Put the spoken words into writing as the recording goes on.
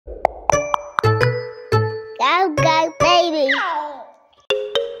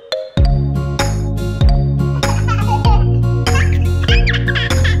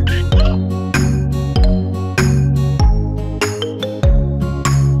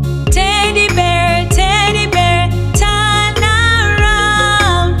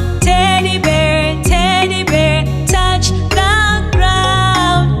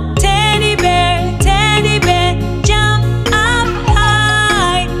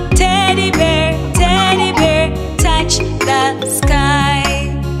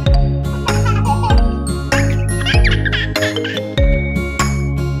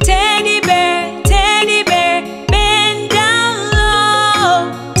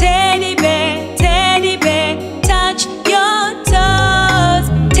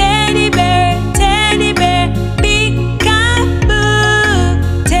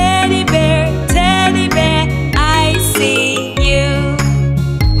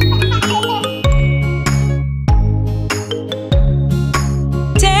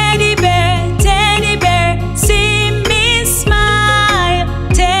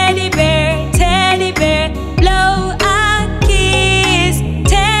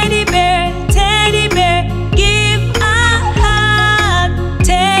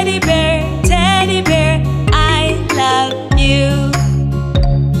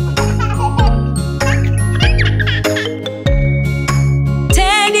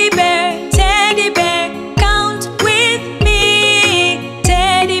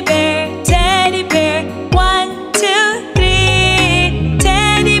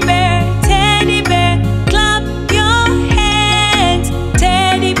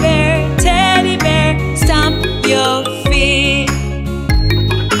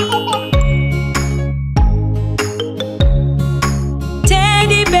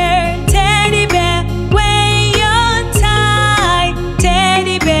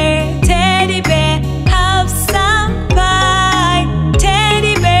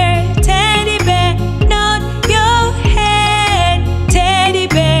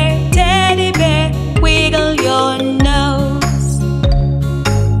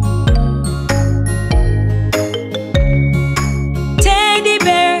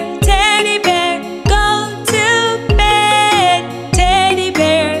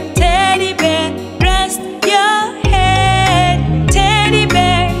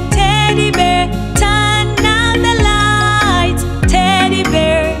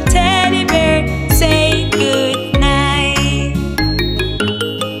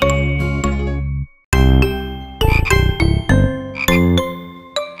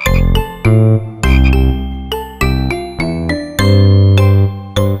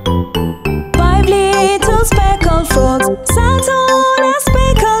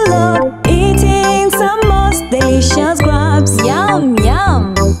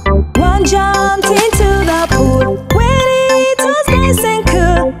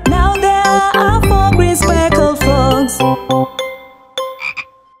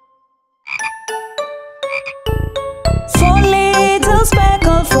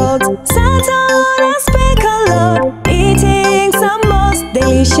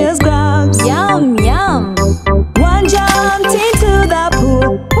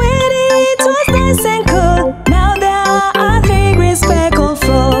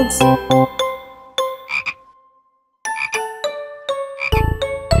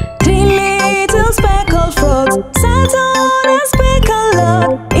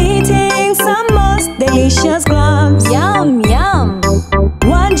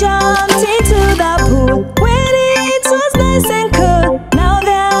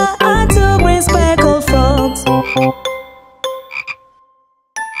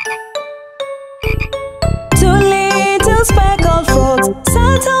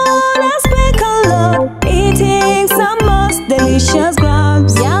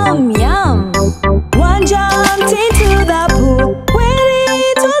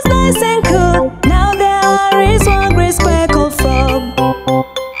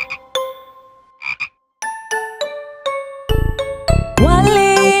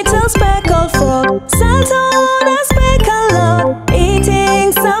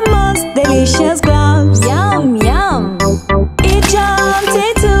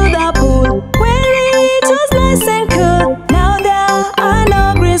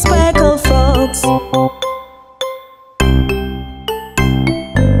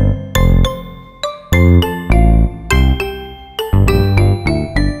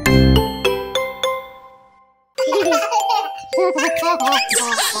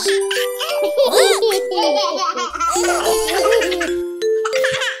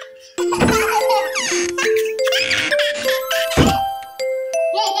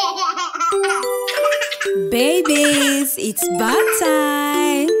Babies, it's bath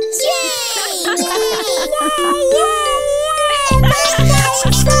time!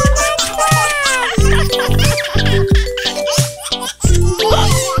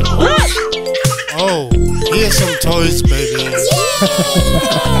 Oh, here's some toys, baby.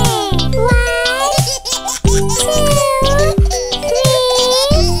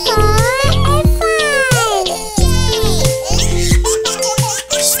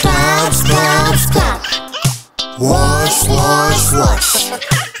 Wash, wash, wash.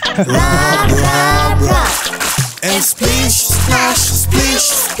 Rub, rub, rub. And splish, splash, splish,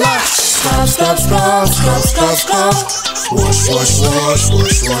 splash. Scrub, scrub, scrub, scrub, scrub, scrub. Wash, wash, wash,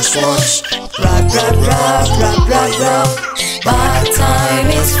 wash, wash, wash. Rub, rub, rub, rub, rub, rub. Bath time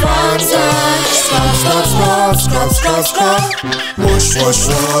is fun time. Scrub, scrub, scrub, scrub, scrub, scrub. Wash, wash,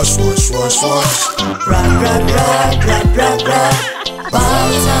 wash, wash, wash, wash. Rub, rub, rub, rub, rub, rub.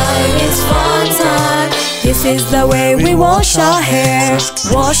 Bath time is fun time. This is the way we wash our hair.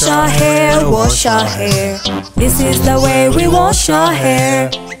 Wash our hair, wash our hair. This is the way we wash our hair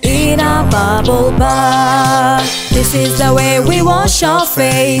in a bubble bath. This is the way we wash our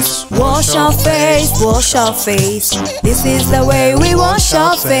face. Wash our face, wash our face. This is the way we wash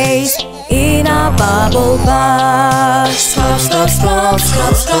our face in a bubble bath. Scrub, scrub, scrub,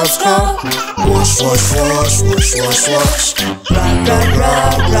 scrub, scrub, scrub. Wash, wash, wash, wash, wash, wash. Rub, rub,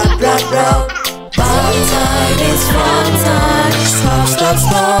 rub, rub, rub, rub. Bath time is fun time. Scrub, scrub,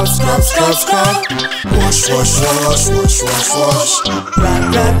 scrub, scrub, scrub, scrub. Wash, wash, wash, wash, wash, wash. Rub,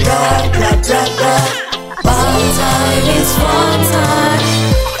 rub, rub, rub, rub, rub. Bath time is fun time.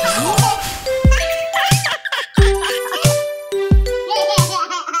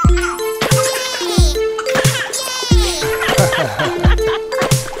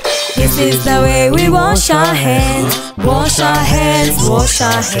 This is the way we wash our hands. Wash our hands, wash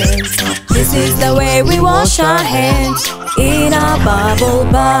our hands. This is the way we wash our hands in a bubble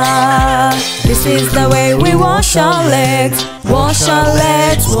bath. This is the way we wash our legs. Wash our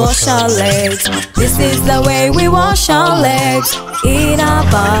legs, wash our legs. This is the way we wash our legs in a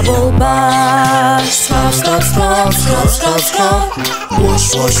bubble bath. Scrub, scrub, scrub, scrub, scrub, scrub.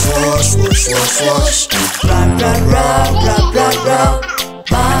 Wash, wash, wash, wash, wash, wash. Rub, rub, rub, rub, rub, rub.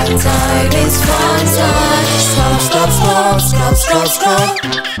 Bath time is fun time. Scrub, scrub, scrub, scrub, scrub, scrub.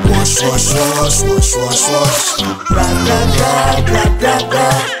 Wash, wash, wash, wash, wash, wash. Rub, rub, rub, rub, rub,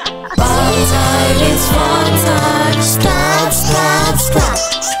 rub. Bath time is fun time. Scrub, scrub, scrub.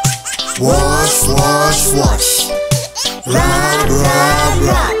 Wash, wash, wash. Rub, rub,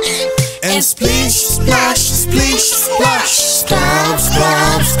 rub. And splish, splash, splish, splash. Scrub,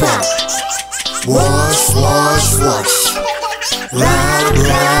 scrub, scrub. Wash, wash, wash. Rub,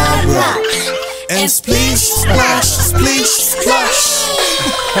 rub, rub. And splish, splash, splish, splash.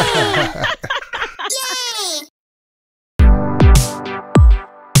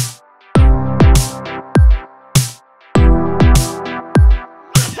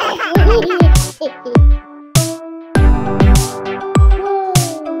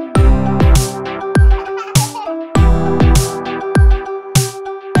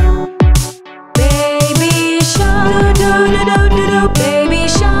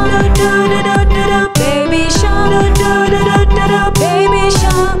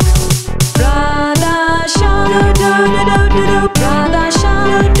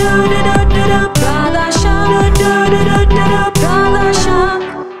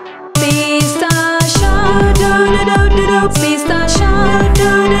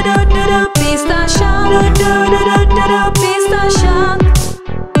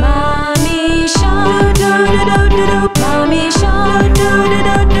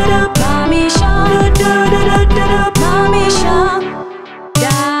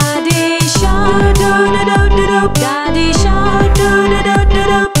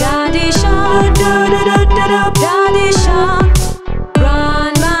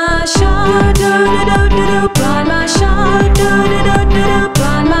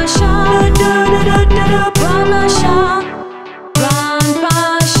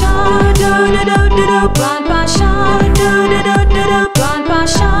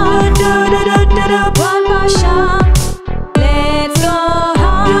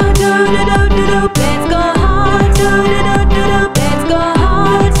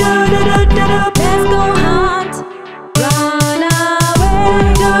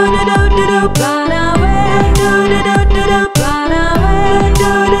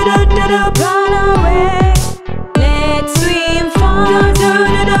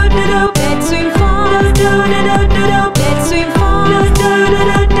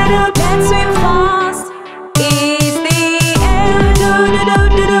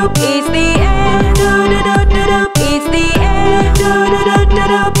 It's the end.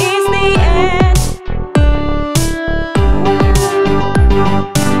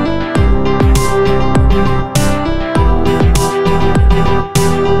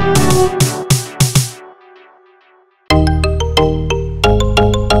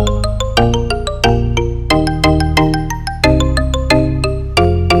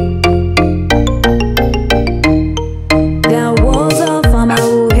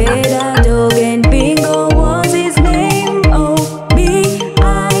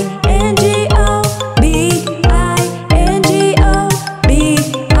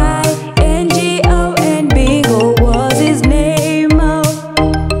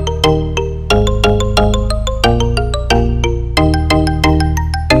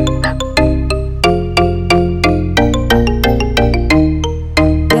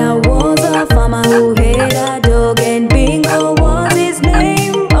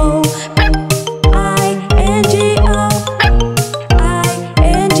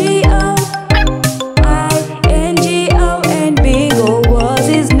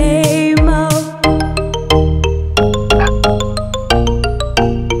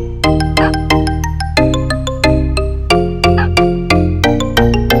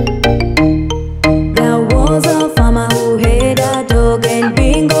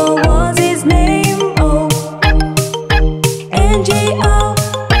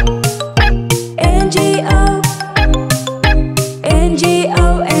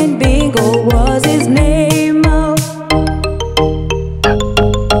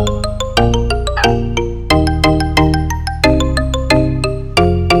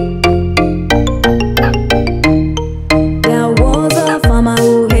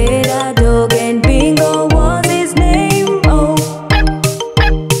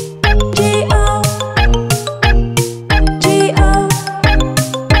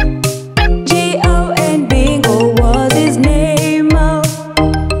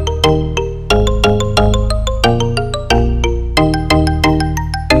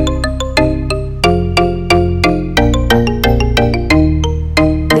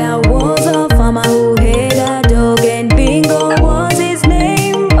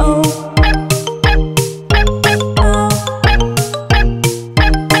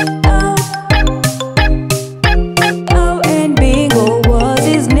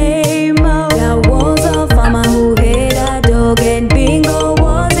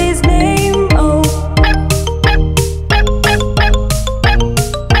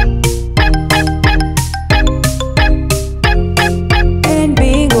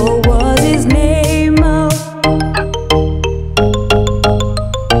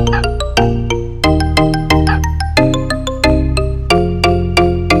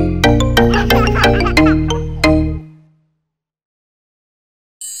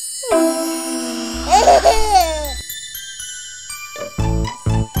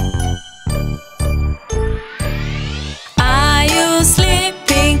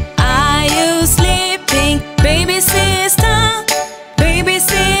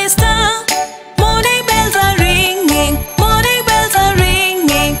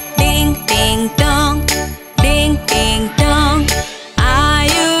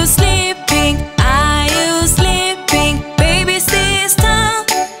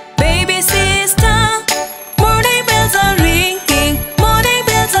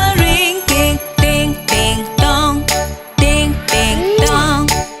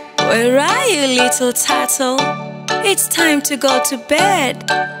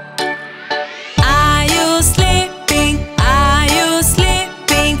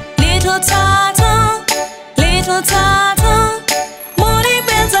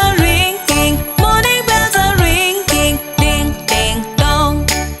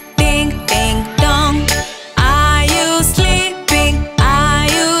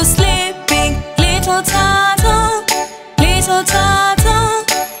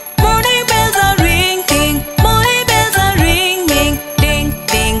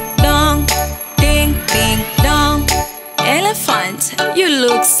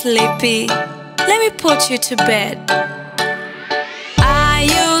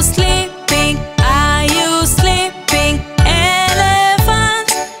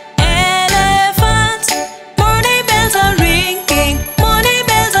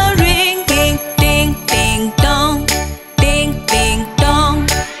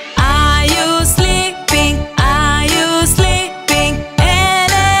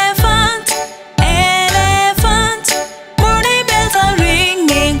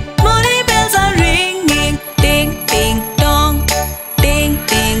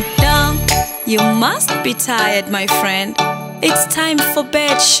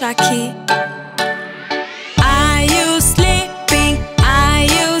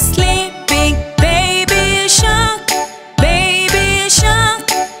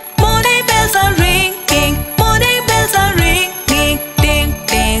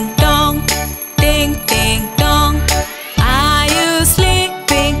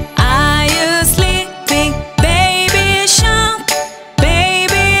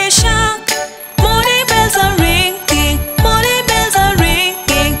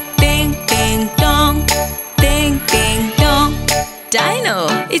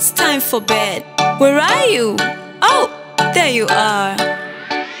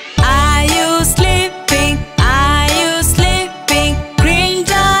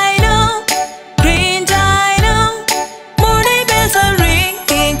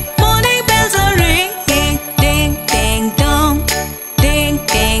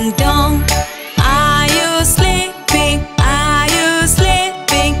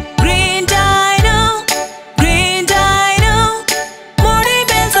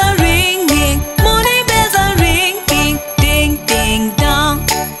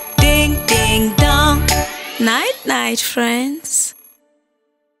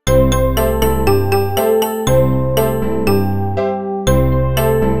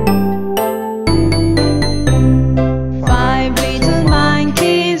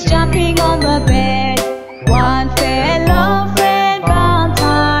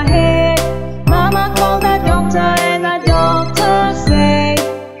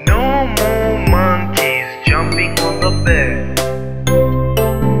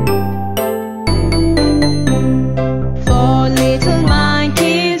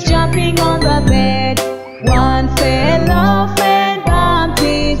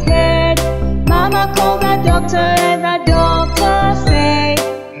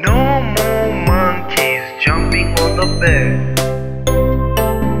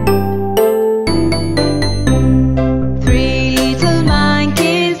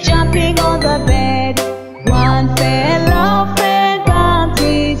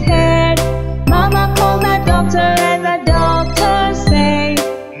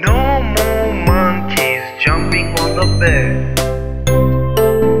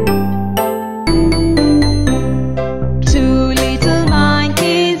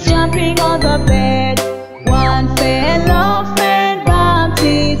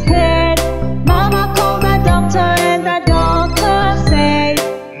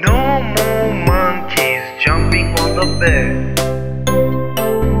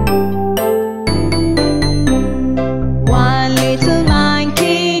 One little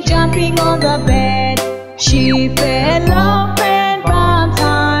monkey jumping on the bed. She fell off and bumped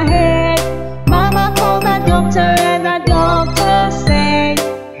her head. Mama called the doctor and the doctor said,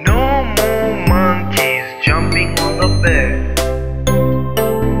 No more monkeys jumping on the bed.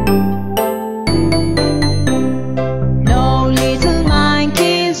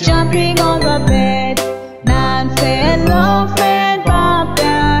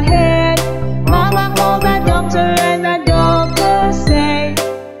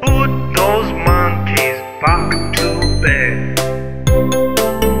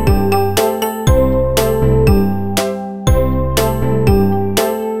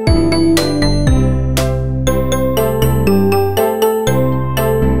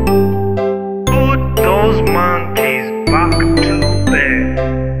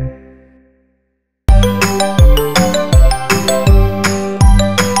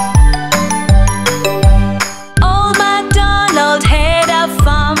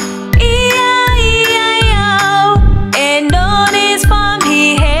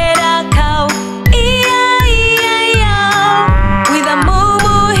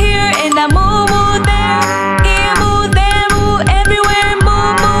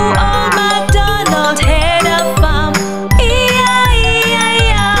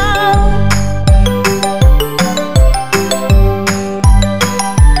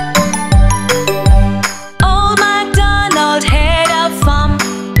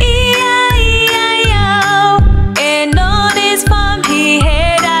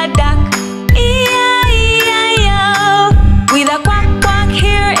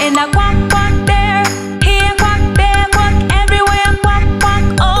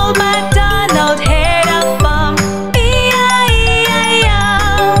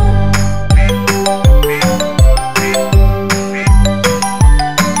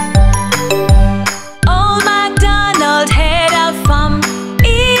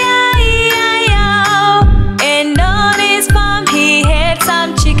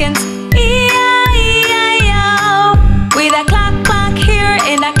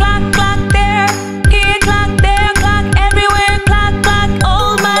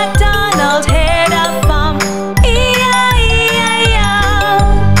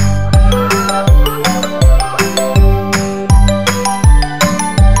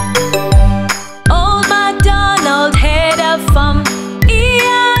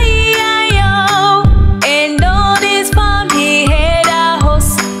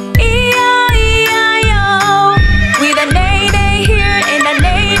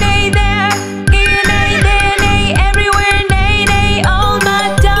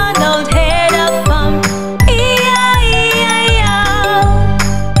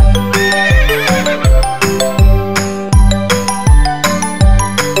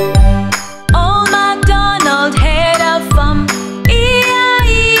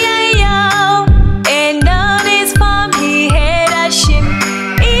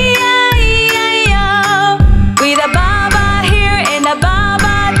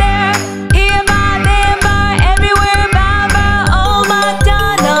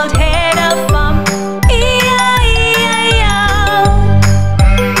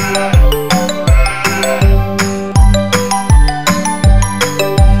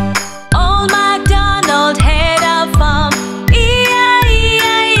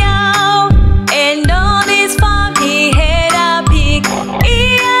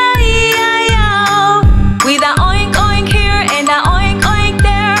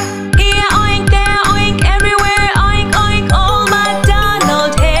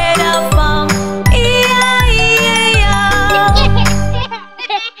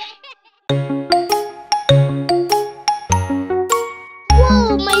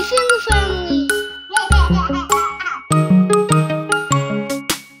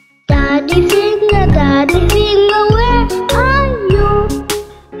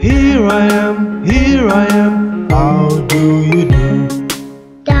 Here I am, how do you do?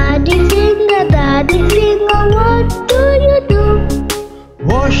 Daddy finger, what do you do?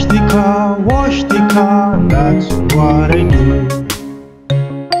 Wash the car, that's what I do.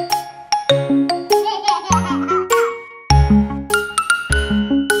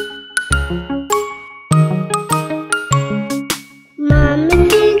 Mommy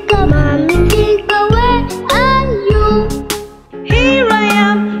finger, where are you? Here I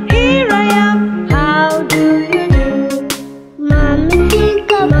am, how do you do? Mommy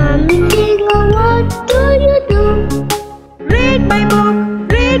finger, what do you do? Read my book,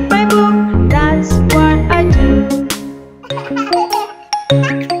 that's what I do.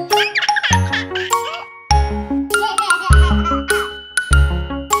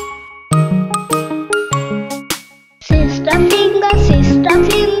 Sister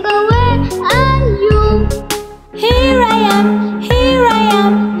finger, where are you? Here I am,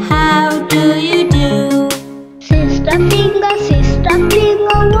 how do you do? Sister finger,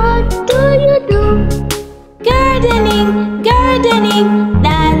 what do you do? Gardening,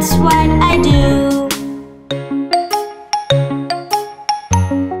 that's what I do.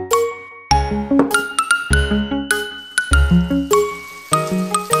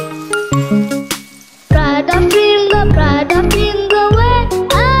 Brother finger, where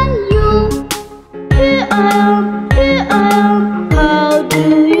are you? Here I am, how do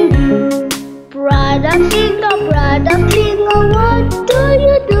you do? Brother finger, what do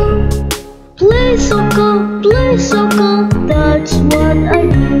you do? Play soccer, that's what I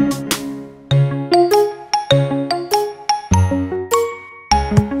do.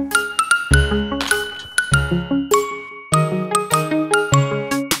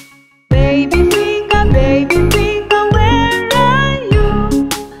 Baby finger, where are you?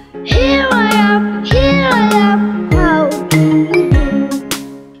 Here I am, how do you do?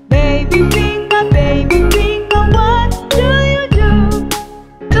 Baby finger, what do you do?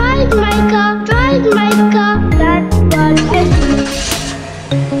 Drive my car, that's what I do.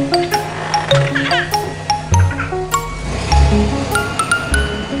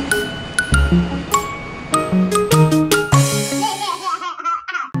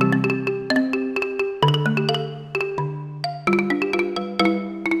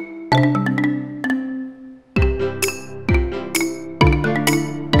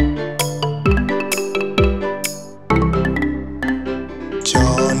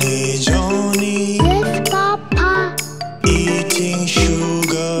 Johnny, Yes, Papa. eating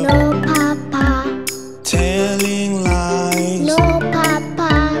sugar, No, Papa. telling lies. No,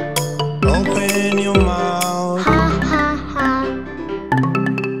 Papa. Open your mouth. Ha ha ha.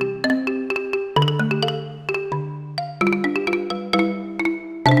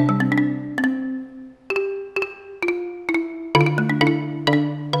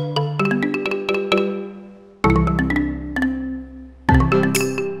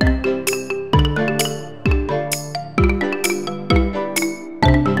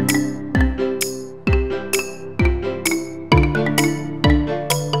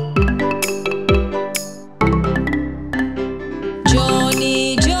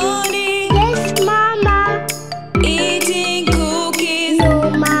 Johnny, Yes, Mama. eating cookies, No,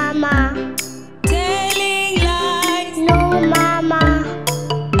 Mama. telling lies. No, Mama.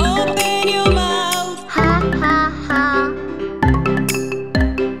 Open your mouth. Ha ha ha.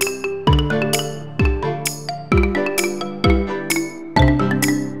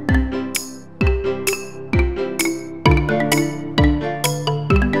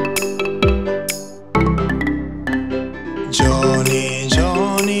 Johnny,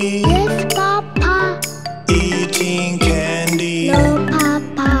 Yes, Papa. eating candy, No,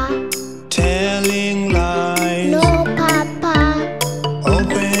 Papa. telling lies. No, Papa.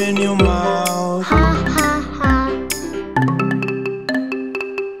 Open your mouth. Ha ha ha.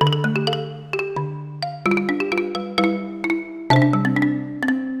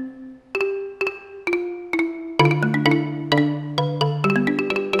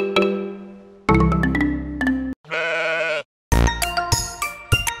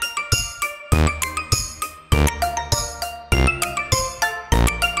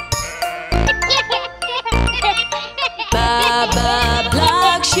 Baba,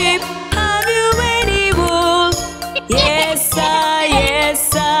 black sheep, have you any wool? Yes sir,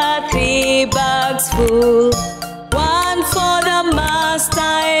 3 bags full. One for the master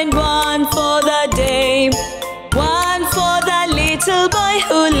and one for the dame. One for the little boy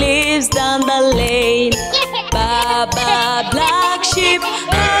who lives down the lane. Baba, black sheep,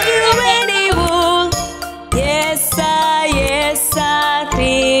 have you any wool? Yes sir,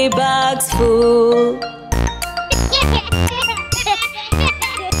 3 bags full.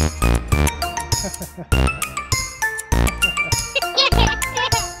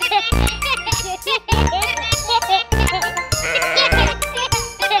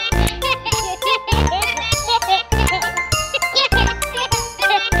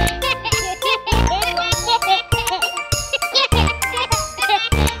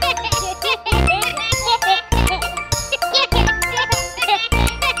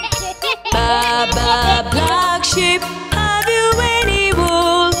 Baba black sheep, have you any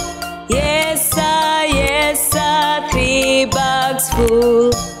wool? Yes sir, 3 bags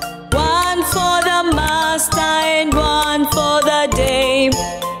full. One for the master and one for the dame.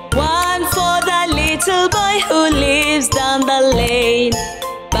 One for the little boy who lives down the lane.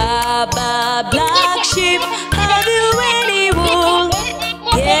 Baba black sheep, have you any wool?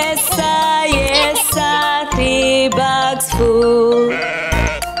 Yes sir, 3 bags full.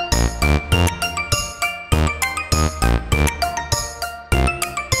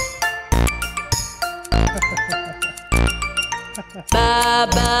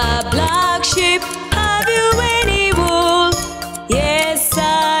 Baba black sheep, have you any wool? Yes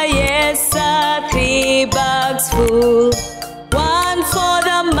sir, 3 bags full. One for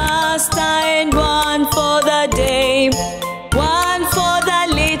the master and one for the dame. One for the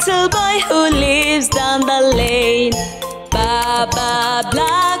little boy who lives down the lane. Baba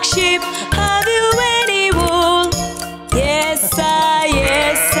black sheep, have you any wool? Yes sir,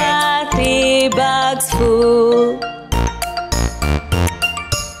 3 bags full.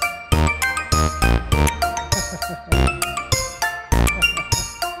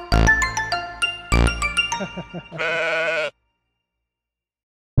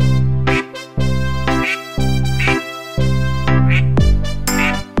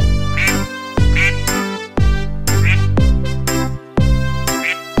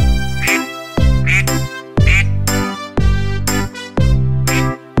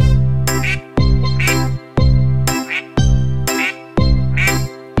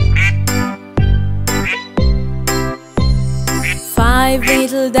 Five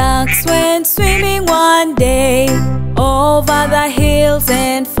little ducks went swimming one day over the hills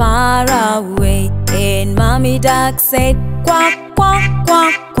and far away. And Mommy Duck said, quack, quack,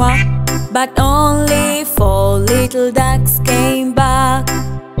 quack, quack. But only 4 little ducks came back.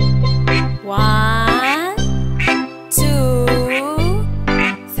 1, 2,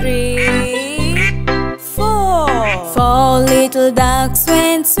 3, 4. 4 little ducks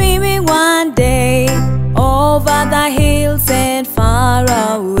went swimming one day over the hills and far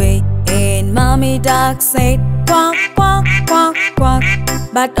away. And Mommy Duck said, quack, quack, quack, quack.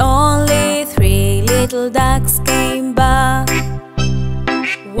 But only 3 little ducks came back.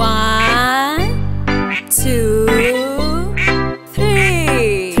 1, 2,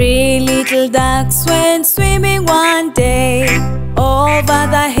 3. 3 little ducks went swimming one day over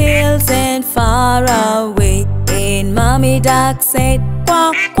the hills and far away. And Mommy Duck said,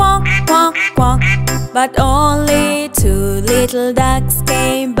 quack, quack, quack, quack. But only 2 little ducks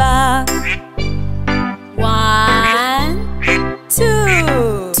came back. 1,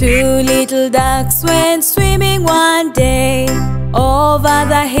 2. 2 little ducks went swimming one day over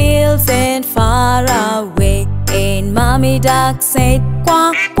the hills and far away. And Mommy Duck said,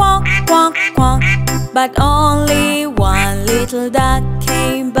 quack, quack, quack, quack. But only 1 little duck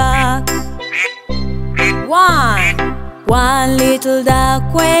came back. 1 little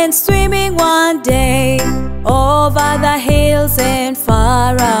duck went swimming one day over the hills and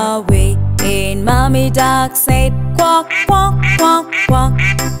far away. And Mommy Duck said, quack, quack, quack, quack.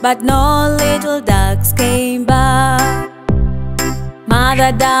 But no little ducks came back.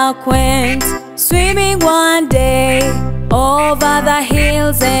 Mother Duck went swimming one day over the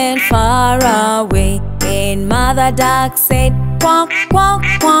hills and far away. And Mother Duck said, quack, quack,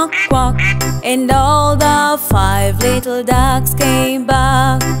 quack, quack. And all the 5 little ducks came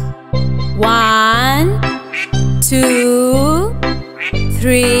back. 1, 2,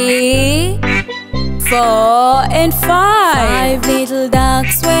 3, 4, and 5. 5 little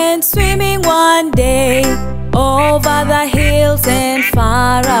ducks went swimming one day over the hills and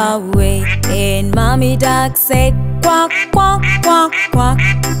far away. And Mommy Duck said, quack, quack, quack, quack.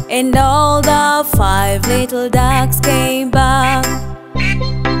 And all the 5 little ducks came back.